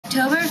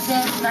October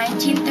 5,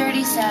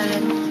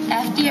 1937,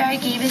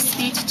 FDR gave a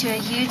speech to a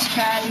huge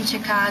crowd in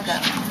Chicago.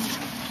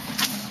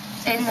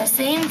 In the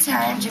same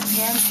time,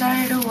 Japan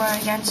started a war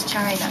against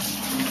China.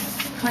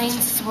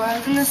 Planes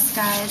swirled in the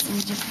skies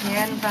and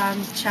Japan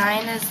bombed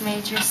China's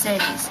major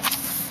cities.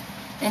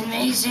 In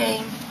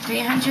Beijing,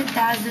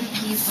 300,000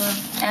 people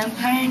and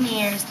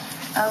pioneers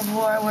of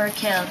war were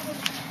killed.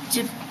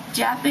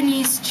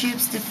 Japanese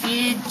troops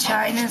defeated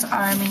China's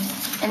army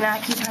and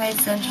occupied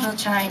central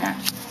China.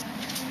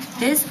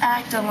 This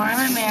act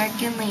alarmed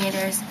American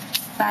leaders.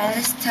 By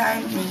this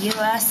time, the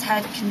U.S.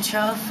 had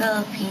control of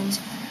Philippines,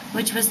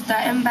 which was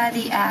threatened by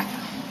the act,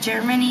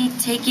 Germany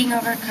taking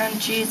over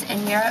countries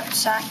in Europe,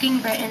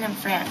 shocking Britain and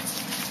France.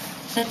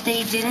 But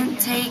they didn't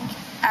take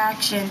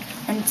action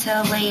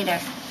until later.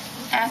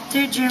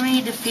 After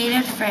Germany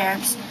defeated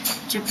France,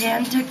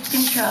 Japan took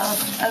control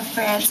of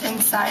France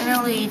and signed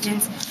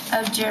allegiance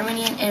of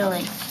Germany and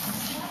Italy.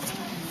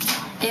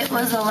 It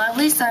was a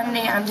lovely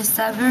Sunday on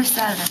December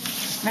 7th.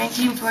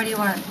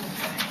 1941.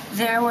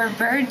 There were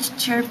birds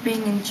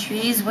chirping and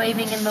trees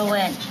waving in the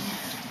wind.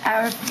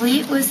 Our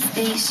fleet was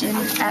stationed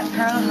at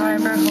Pearl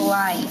Harbor,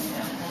 Hawaii.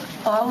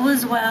 All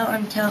was well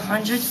until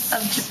hundreds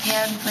of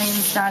Japan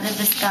planes dotted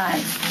the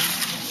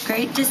skies.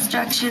 Great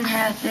destruction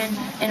happened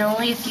in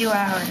only a few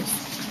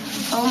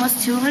hours.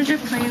 Almost 200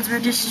 planes were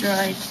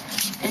destroyed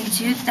and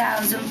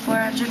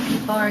 2,400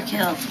 people were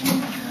killed.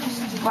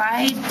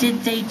 Why did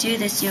they do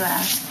this, you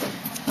ask?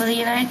 Well, the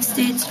United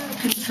States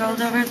controlled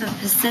over the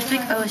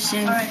Pacific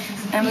Ocean,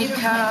 and we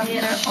cut off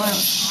their oil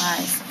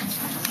supplies.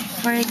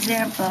 For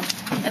example,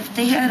 if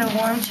they had a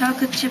warm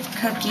chocolate chip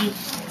cookie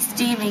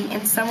steaming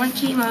and someone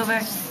came over,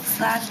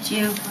 slapped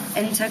you,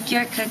 and took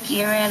your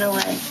cookie and ran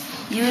away,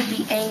 you would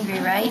be angry,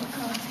 right?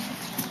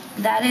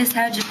 That is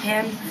how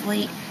Japan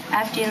fleet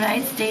after the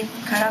United States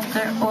cut off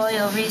their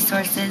oil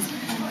resources.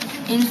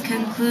 In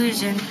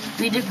conclusion,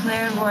 we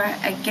declared war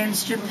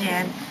against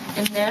Japan,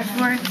 and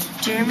therefore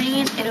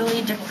Germany and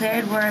Italy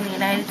declared war on the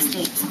United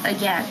States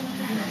again.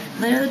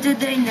 Little did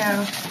they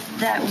know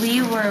that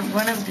we were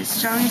one of the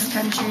strongest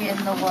countries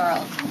in the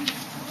world.